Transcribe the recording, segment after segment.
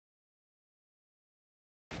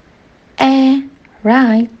air,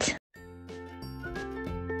 right?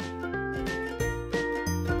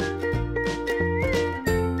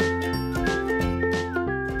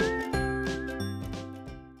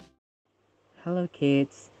 Hello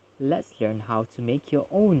kids, let's learn how to make your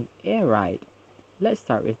own Airide. Let's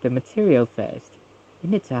start with the material first. You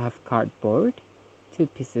need to have cardboard, 2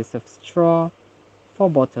 pieces of straw, 4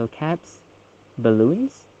 bottle caps,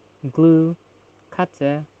 balloons, glue,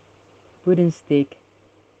 cutter, wooden stick,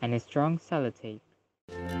 and a strong sellotape.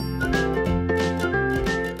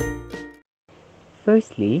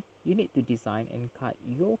 Firstly, you need to design and cut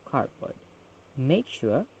your cardboard. Make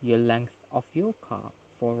sure your length of your car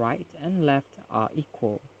for right and left are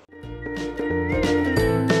equal.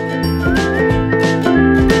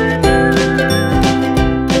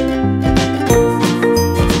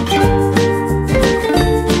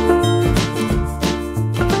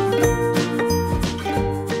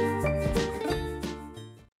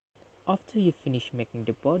 After you finish making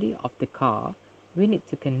the body of the car, we need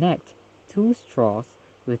to connect 2 straws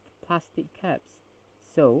with plastic caps.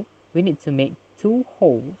 So we need to make 2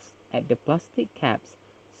 holes at the plastic caps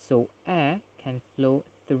so air can flow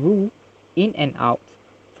through in and out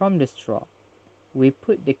from the straw. We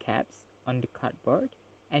put the caps on the cardboard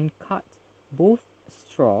and cut both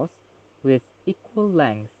straws with equal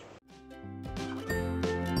length.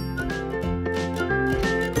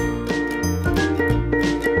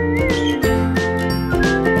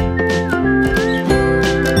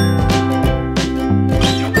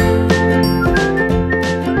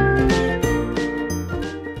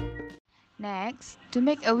 Next, to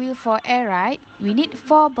make a wheel for Airide, we need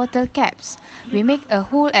 4 bottle caps. We make a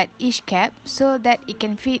hole at each cap so that it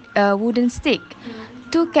can fit a wooden stick.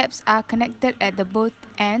 2 caps are connected at the both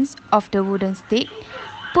ends of the wooden stick.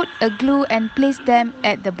 Put a glue and place them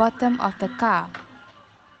at the bottom of the car.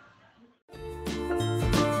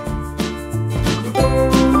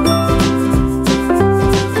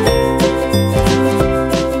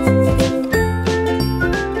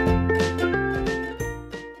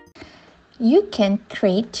 You can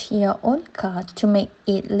create your own car to make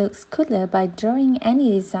it look cooler by drawing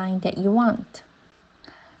any design that you want.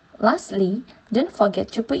 Lastly, don't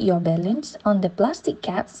forget to put your balloons on the plastic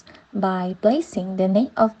caps by placing the neck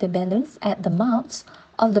of the balloons at the mouths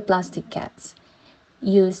of the plastic caps.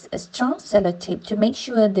 Use a strong sellotape to make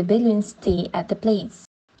sure the balloons stay at the place.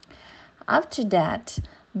 After that,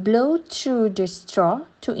 blow through the straw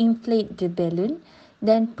to inflate the balloon.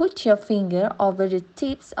 Then put your finger over the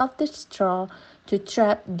tips of the straw to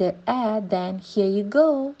trap the air. Then here you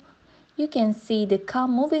go. You can see the car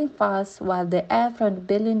moving fast while the air from the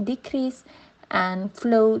balloon decreases and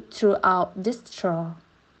flow throughout the straw.